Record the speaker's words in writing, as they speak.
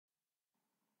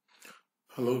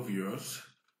Hello viewers,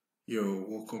 you're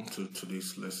welcome to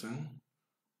today's lesson.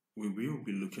 We will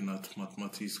be looking at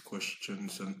mathematics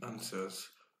questions and answers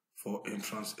for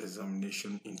entrance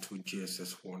examination into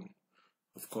JSS1.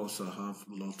 Of course, I have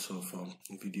lots of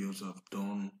videos I've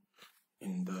done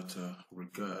in that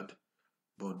regard,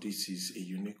 but this is a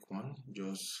unique one.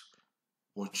 Just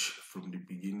watch from the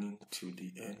beginning till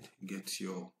the end, get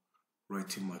your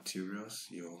writing materials,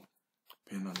 your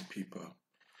pen and paper.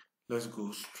 Let's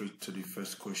go straight to the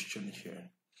first question here.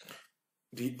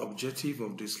 The objective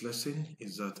of this lesson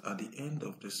is that at the end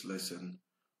of this lesson,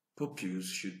 pupils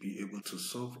should be able to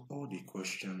solve all the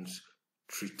questions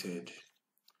treated.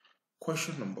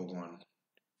 Question number 1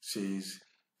 says,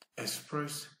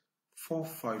 express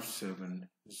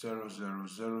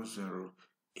 4570000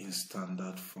 in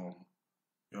standard form.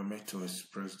 You're meant to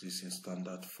express this in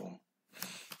standard form.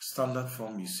 Standard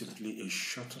form is simply a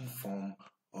shortened form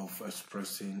of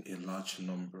expressing a large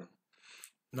number.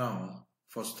 Now,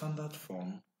 for standard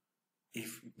form,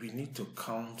 if we need to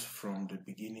count from the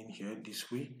beginning here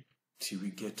this way till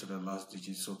we get to the last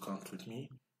digit, so count with me.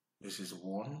 This is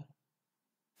 1,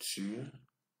 2,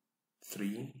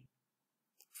 3,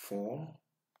 4,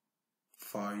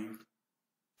 5,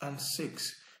 and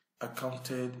 6. I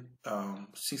counted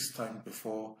 6 times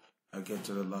before I get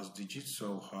to the last digit,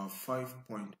 so I have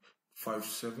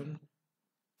 5.57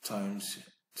 times.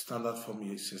 Standard form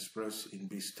is expressed in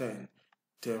base 10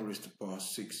 raised to the power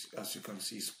 6. As you can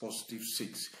see, it's positive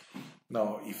 6.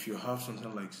 Now, if you have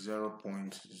something like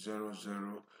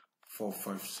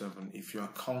 0.00457, if you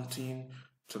are counting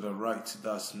to the right,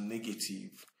 that's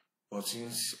negative. But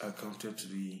since I counted to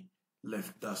the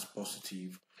left, that's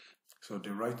positive. So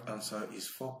the right answer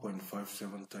is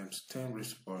 4.57 times 10 raised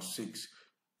to the power 6,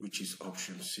 which is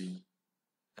option C.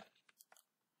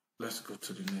 Let's go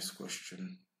to the next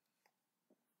question.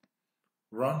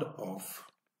 Round off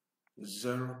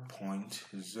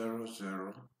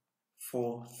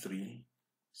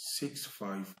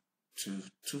 0.004365 to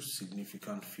two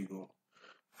significant figures.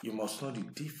 You must know the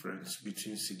difference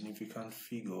between significant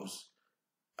figures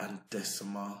and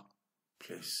decimal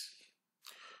place.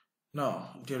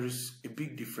 Now, there is a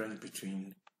big difference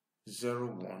between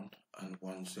 0,1 and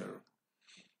 10.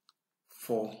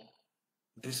 For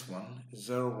this one,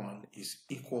 0,1 is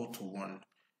equal to 1.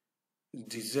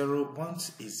 The 0,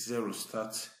 once a 0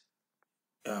 starts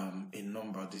a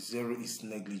number, the 0 is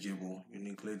negligible. You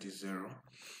neglect the 0.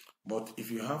 But if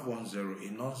you have 10,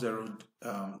 a non-zero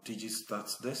digit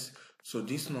starts this. So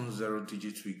this non-zero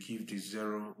digit will give the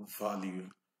 0 value.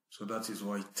 So that is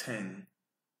why 10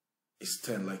 is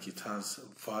 10, like it has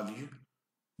value.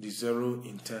 The 0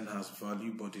 in 10 has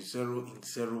value, but the 0 in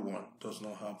 01 does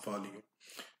not have value.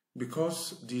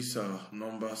 Because this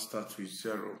number starts with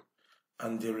 0,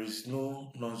 and there is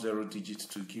no non-zero digit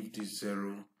to give this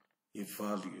 0 a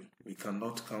value, we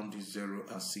cannot count this 0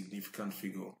 as significant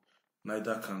figure.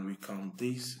 Neither can we count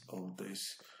this or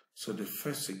this. So the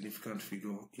first significant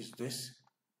figure is this,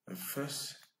 the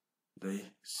first, the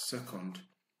second.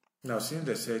 Now, since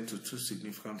they said to two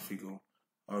significant figures,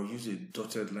 I'll use a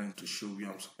dotted line to show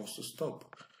where I'm supposed to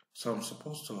stop. So I'm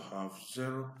supposed to have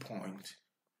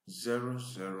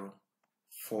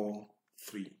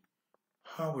 0.0043.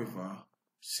 However,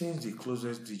 since the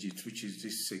closest digit, which is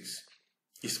this 6,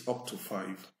 is up to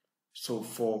 5, so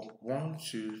for 1,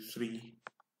 2, 3,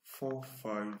 4,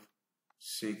 5,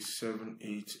 6, 7,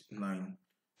 8, 9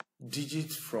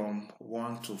 digits from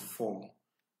 1 to 4,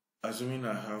 assuming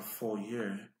I have 4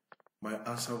 here, my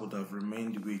answer would have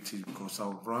remained the way it is because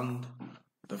I'll round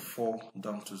the 4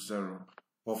 down to 0.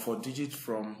 But for digits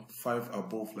from 5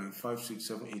 above, like 5, 6,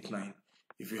 7, 8, 9,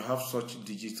 if you have such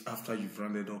digits after you've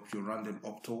rounded up, you round them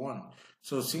up to 1.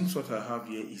 So since what I have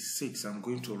here is 6, I'm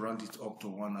going to round it up to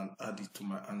 1 and add it to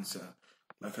my answer.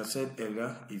 Like I said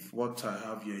earlier, if what I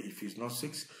have here, if it's not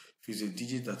 6, if it's a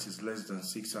digit that is less than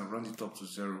 6, I round it up to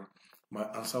 0. My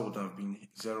answer would have been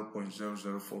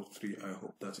 0.0043. I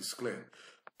hope that is clear.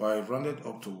 But I rounded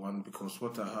up to 1 because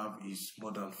what I have is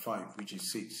more than 5, which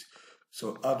is 6.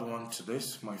 So add 1 to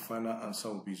this, my final answer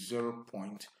will be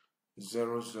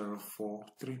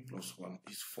 0.0043 plus 1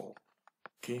 is 4.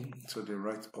 Okay, so the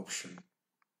right option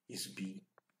is B.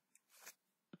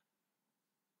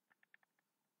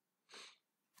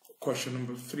 Question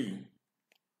number 3.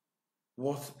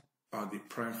 What are the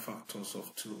prime factors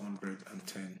of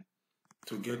 210?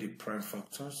 To get the prime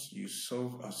factors, you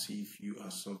solve as if you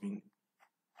are solving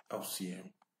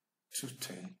LCM.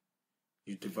 210,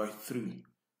 you divide through.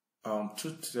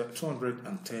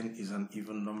 210 is an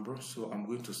even number, so I'm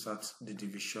going to start the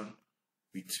division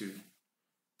with 2.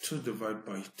 2 divided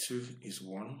by 2 is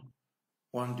 1.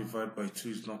 1 divided by 2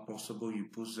 is not possible. You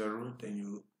put 0, then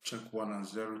you check 1 and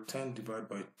 0. 10 divided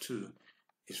by 2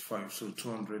 is 5. So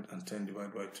 210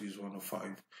 divided by 2 is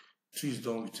 105. 2 is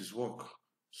done with his work.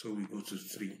 So we go to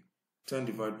 3. 10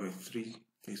 divided by 3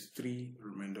 is 3,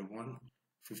 remainder 1.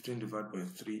 15 divided by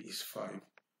 3 is 5.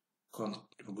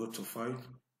 We go to 5.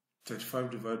 35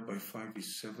 divided by 5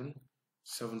 is 7.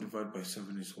 7 divided by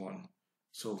 7 is 1.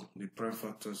 So the prime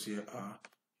factors here are,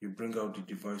 you bring out the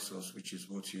divisors, which is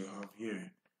what you have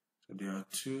here. So there are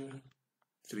 2,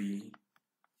 3,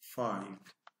 5,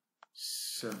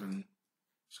 7.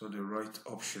 So the right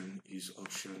option is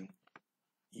option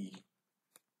E.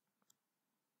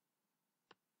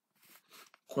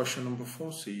 Question number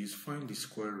 4 says, find the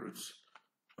square roots.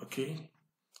 Okay,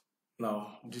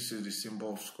 now this is the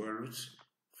symbol of square roots.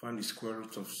 Find the square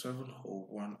root of 7 or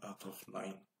 1 out of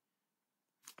 9.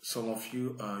 Some of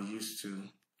you are used to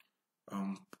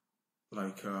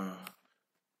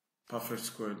perfect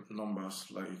square numbers,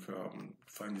 like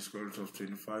find the square root of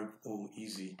 25. Oh,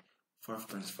 easy. 5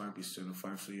 times 5 is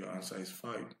 25, so your answer is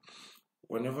 5.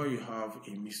 Whenever you have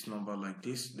a mixed number like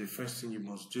this, the first thing you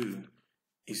must do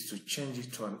is to change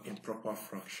it to an improper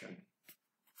fraction.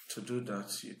 To do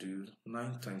that, you do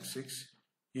 9 times 6.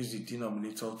 Use the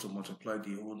denominator to multiply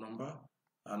the whole number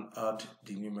and add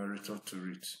the numerator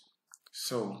to it.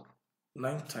 So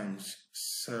 9 times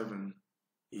 7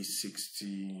 is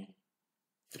 63,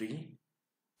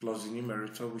 plus the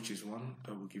numerator, which is 1,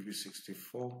 that will give you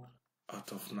 64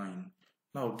 out of 9.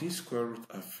 Now this square root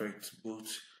affects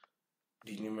both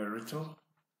the numerator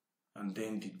and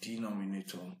then the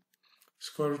denominator.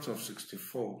 Square root of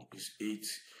 64 is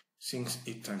 8, since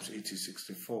 8 times 8 is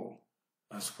 64.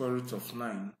 And square root of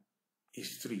 9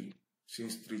 is 3,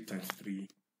 since 3 times 3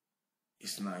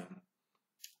 is 9.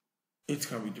 8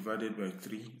 can be divided by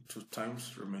 3 2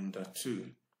 times, remainder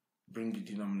 2. Bring the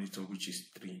denominator, which is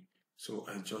 3. So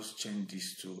I just change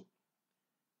this to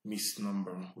mixed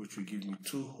number, which will give me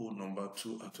 2 whole number,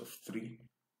 2 out of 3.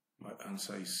 My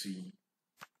answer is C.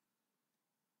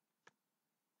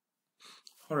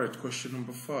 Alright, question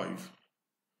number 5.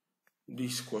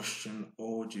 This question,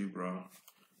 algebra.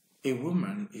 A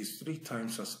woman is 3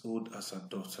 times as old as her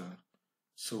daughter.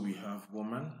 So we have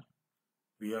woman,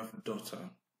 we have daughter.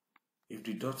 If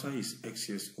the daughter is X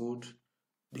years old,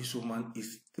 this woman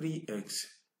is 3X,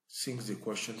 since the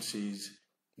question says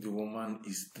the woman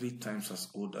is 3 times as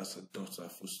old as her daughter,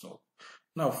 full stop.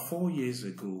 Now, 4 years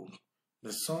ago,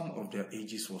 the sum of their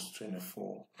ages was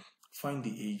 24. Find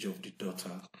the age of the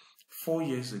daughter. 4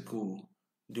 years ago,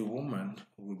 the woman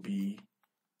will be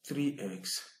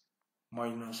 3X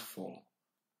minus 4,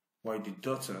 while the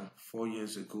daughter 4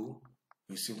 years ago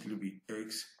will simply be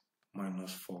X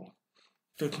minus 4.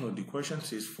 Take note, the question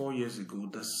says 4 years ago,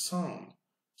 the sum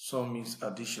means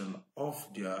addition of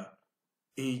their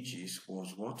ages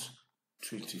was what?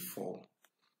 24.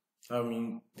 I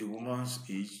mean, the woman's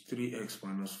age, 3X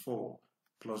minus 4,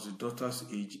 plus the daughter's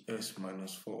age, S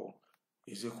minus 4,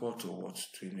 is equal to what?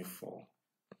 24.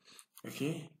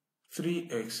 Okay?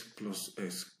 3X plus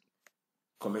S.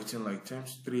 Collecting like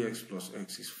terms, 3X plus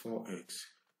X is 4X.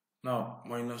 Now,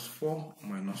 minus 4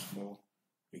 will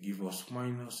give us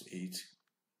minus 8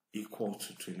 equal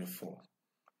to 24.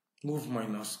 Move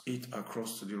minus 8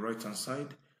 across to the right hand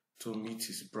side to meet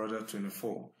his brother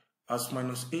 24. As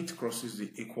minus 8 crosses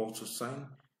the equal to sign,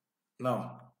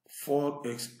 now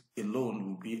 4X alone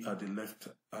will be at the left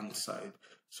hand side.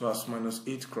 So as minus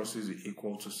 8 crosses the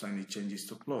equal to sign, it changes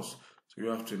to plus. So you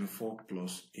have 24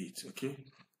 plus 8, okay?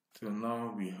 So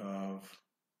now we have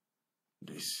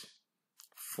this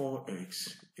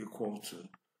 4X equal to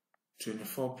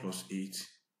 24 plus 8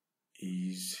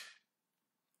 is,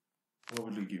 what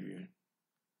will it give you?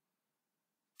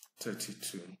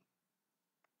 32.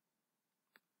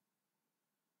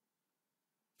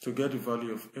 To get the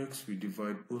value of X, we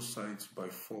divide both sides by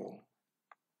 4.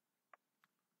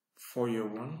 4 year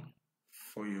 1,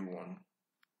 4 year 1.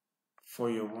 4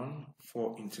 year 1,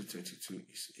 4 into 32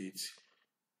 is 8.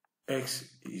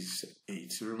 X is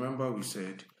 8. Remember we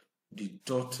said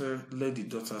let the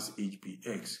daughter's age be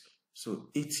X. So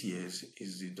 8 years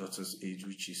is the daughter's age,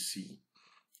 which is C.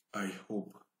 I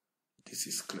hope this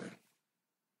is clear.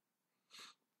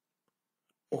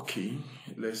 Okay,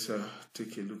 let's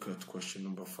take a look at question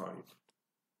number 5.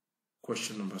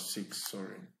 Question number 6,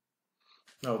 sorry.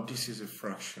 Now this is a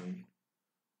fraction.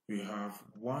 We have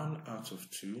 1 out of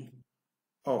 2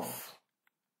 of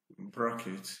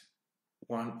bracket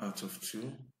 1 out of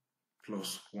 2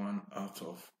 plus 1 out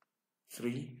of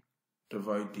 3.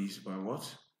 Divide this by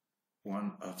what?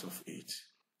 1 out of 8.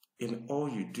 In all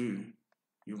you do,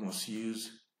 you must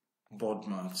use board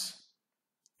maths.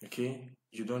 Okay?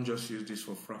 You don't just use this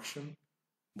for fraction.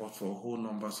 but for whole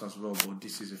numbers as well, but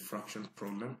this is a fraction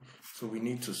problem. So we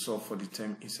need to solve for the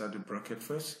term inside the bracket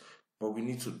first, but we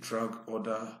need to drag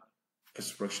other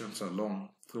expressions along.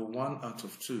 So 1 out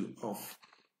of 2 of,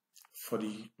 for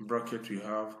the bracket we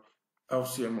have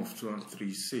LCM of 2 and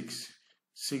 3, 6.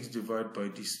 6 divided by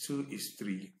this 2 is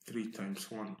 3. 3 times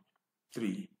 1,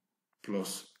 3,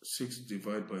 plus 6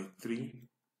 divided by 3,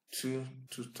 2.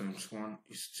 2 times 1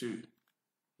 is 2.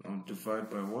 Now divide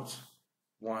by what?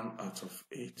 1 out of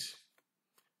 8.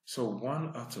 So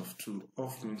 1 out of 2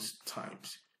 off means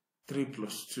times 3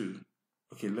 plus 2.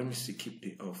 Okay, let me still keep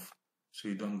the off so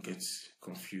you don't get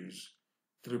confused.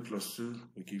 3 plus 2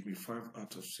 will give me 5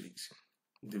 out of 6.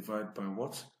 Divide by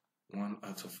what? 1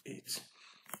 out of 8.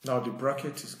 Now the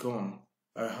bracket is gone.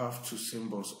 I have two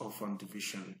symbols, off and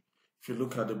division. If you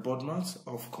look at the board math,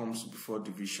 off comes before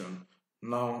division.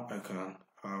 Now I can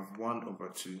have 1 over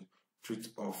 2. Treat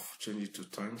off, change it to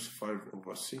times, 5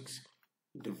 over 6.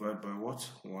 Divide by what?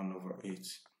 1 over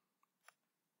 8.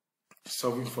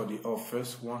 Solving for the off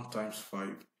first, 1 times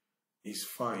 5 is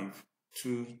 5.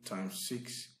 2 times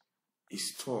 6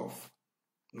 is 12.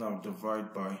 Now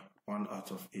divide by 1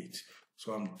 out of 8.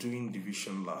 So I'm doing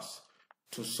division last.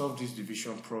 To solve this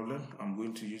division problem, I'm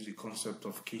going to use the concept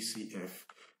of KCF,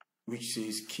 which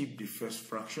says keep the first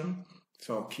fraction.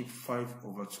 So I'll keep 5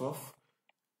 over 12.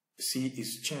 C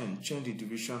is change the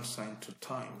division sign to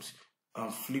times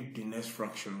and flip the next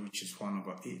fraction, which is 1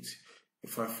 over 8.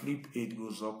 If I flip, 8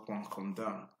 goes up, 1 come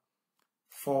down.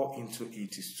 4 into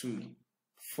 8 is 2.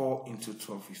 4 into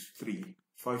 12 is 3.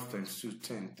 5 times 2,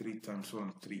 10. 3 times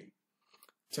 1, 3.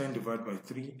 10 divided by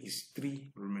 3 is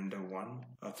 3, remainder 1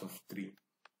 out of 3.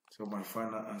 So my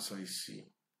final answer is C.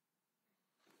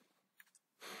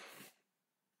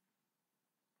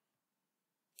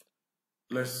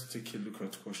 Let's take a look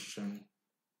at question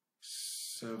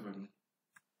 7.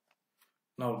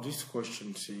 Now this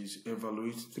question says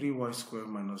evaluate 3y squared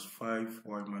minus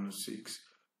 5y minus 6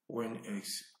 when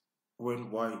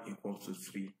y equals to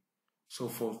 3. So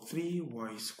for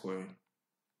 3y squared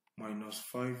minus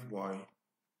 5y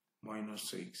minus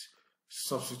 6,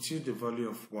 substitute the value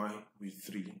of y with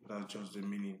 3. That's just the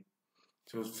meaning.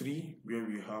 So 3, where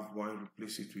we have y,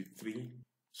 replace it with 3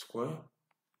 square,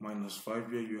 minus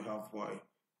 5, where you have y,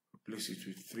 replace it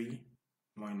with 3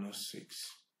 minus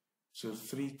 6. So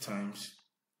 3 times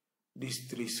this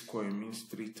 3 square means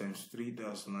 3 times 3,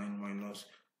 that's 9, minus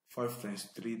 5 times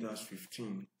 3, that's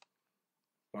 15,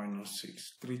 minus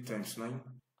 6. 3 times 9,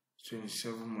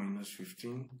 27, minus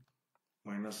 15,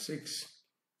 minus 6.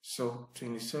 So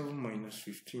 27 minus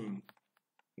 15,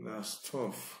 that's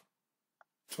 12.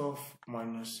 12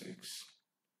 minus 6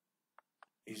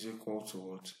 is equal to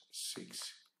what?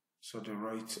 6. So the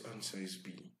right answer is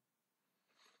B.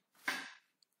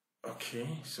 Okay,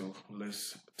 so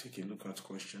let's take a look at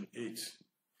question 8.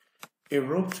 A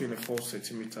rope 24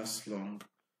 centimeters long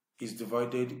is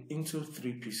divided into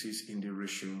 3 pieces in the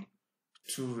ratio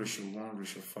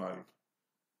 2:1:5.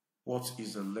 What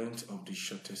is the length of the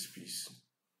shortest piece?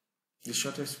 The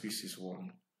shortest piece is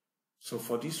 1. So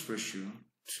for this ratio,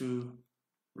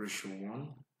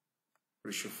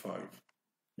 2:1:5,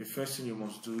 the first thing you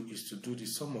must do is to do the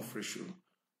sum of ratio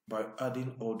by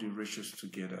adding all the ratios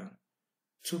together.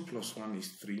 2 plus 1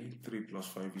 is 3, 3 plus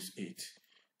 5 is 8.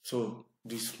 So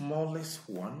the smallest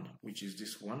one, which is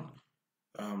this one,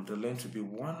 the length will be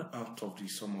 1 out of the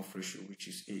sum of ratio, which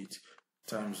is 8,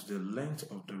 times the length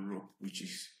of the rope, which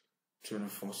is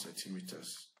 24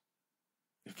 centimeters.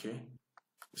 Okay,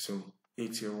 so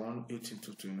 8 here, 1, 8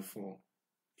 into 24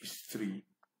 is 3.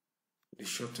 The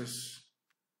shortest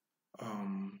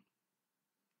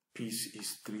piece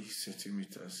is 3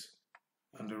 centimeters,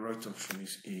 and the right option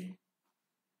is A.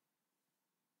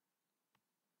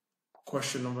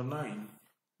 Question number 9.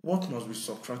 What must be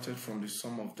subtracted from the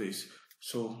sum of this?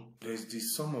 So there's the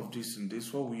sum of this and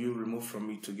this. What will you remove from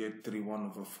it to get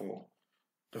 3/1/4?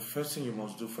 The first thing you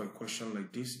must do for a question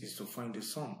like this is to find the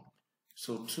sum.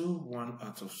 So 2, 1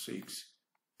 out of 6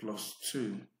 plus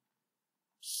 2,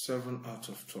 7 out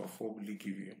of 12. What will it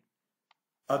give you?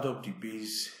 Add up the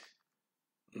base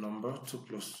number. 2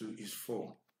 plus 2 is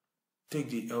 4. Take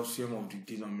the LCM of the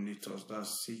denominators.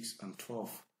 That's 6 and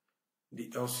 12. The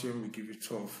LCM will give you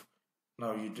 12.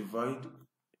 Now you divide.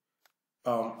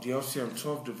 The LCM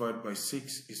 12 divided by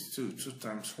 6 is 2. 2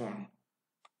 times 1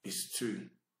 is 2.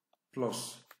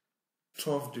 Plus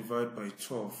 12 divided by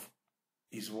 12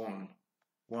 is 1.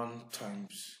 1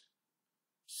 times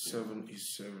 7 is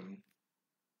 7.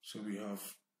 So we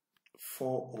have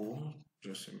 4.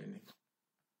 Just a minute.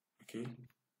 Okay.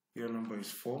 Your number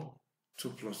is 4.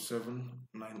 2 plus 7,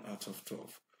 9 out of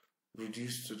 12.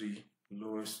 Reduce to the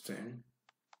lowest term.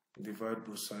 divide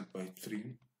both sides by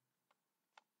 3.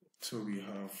 So we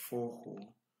have 4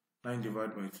 whole. 9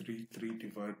 divided by 3, 3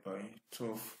 divided by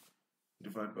 12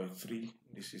 divided by 3,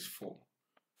 this is 4.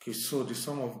 Okay, so the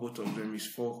sum of both of them is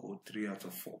 4 whole, 3 out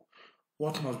of 4.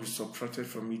 What must be subtracted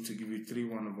from it to give you 3,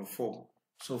 1 over 4?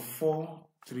 So 4,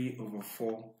 3 over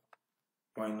 4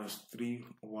 minus 3,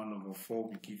 1 over 4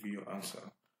 will give you your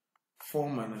answer. 4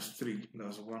 minus 3,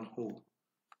 that's 1 whole.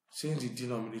 Since the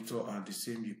denominator are the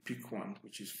same, you pick 1,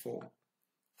 which is 4.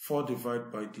 4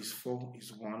 divided by this 4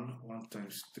 is 1. 1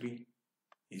 times 3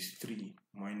 is 3.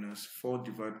 Minus 4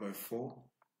 divided by 4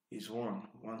 is 1.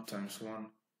 1 times 1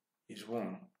 is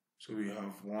 1. So we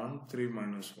have 1, 3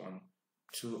 minus 1,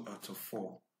 2 out of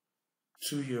 4.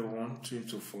 2 here, 1, 2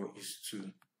 into 4 is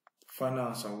 2. Final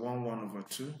answer, 1, 1 over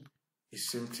 2 is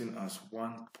same thing as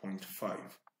 1.5,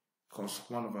 because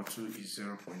 1 over 2 is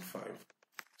 0.5.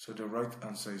 So the right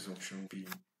answer is option B.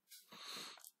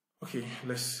 Okay,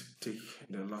 let's take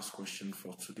the last question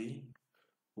for today.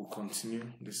 We'll continue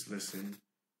this lesson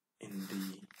in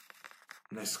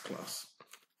the next class.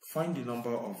 Find the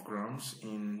number of grams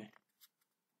in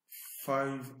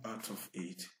 5 out of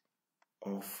 8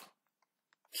 of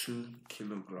 2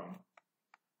 kilograms.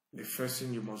 The first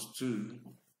thing you must do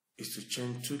is to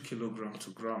change 2 kilograms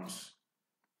to grams.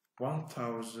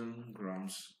 1,000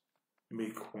 grams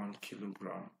make 1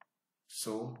 kilogram.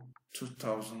 So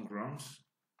 2,000 grams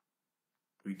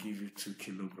will give you 2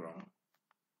 kilograms.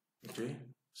 Okay,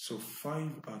 so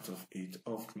 5 out of 8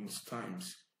 of means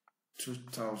times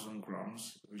 2,000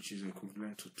 grams, which is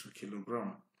equivalent to 2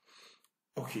 kilograms.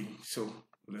 Okay, so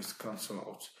let's cancel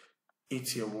out. 8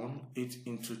 here, 1, 8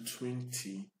 into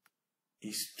 20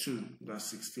 is 2, that's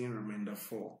 16, remainder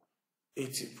 4.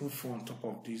 8, put 4 on top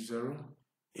of this 0.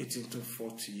 8 into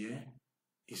 40 here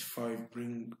is 5,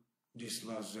 bring this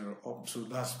last 0 up, so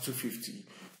that's 250.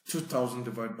 2,000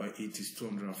 divided by 8 is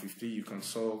 250. You can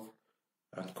solve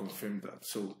and confirm that.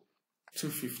 So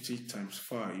 250 times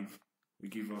 5 will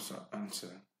give us our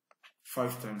answer.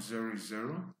 5 times 0 is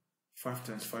 0. 5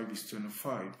 times 5 is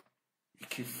 25. We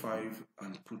keep 5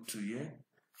 and put 2 here.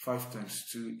 5 times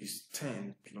 2 is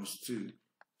 10 plus 2,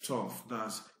 12.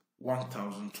 That's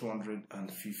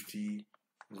 1,250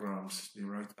 grams. The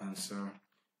right answer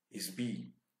is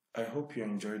B. I hope you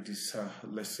enjoyed this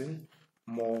lesson.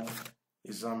 More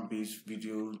exam-based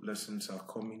video lessons are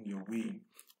coming your way.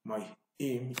 My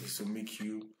aim is to make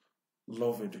you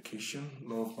love education,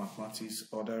 love mathematics,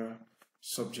 other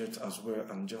subjects as well,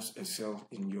 and just excel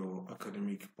in your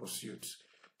academic pursuits.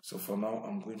 So for now,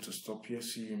 I'm going to stop here.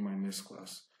 See you in my next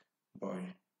class.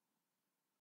 Bye.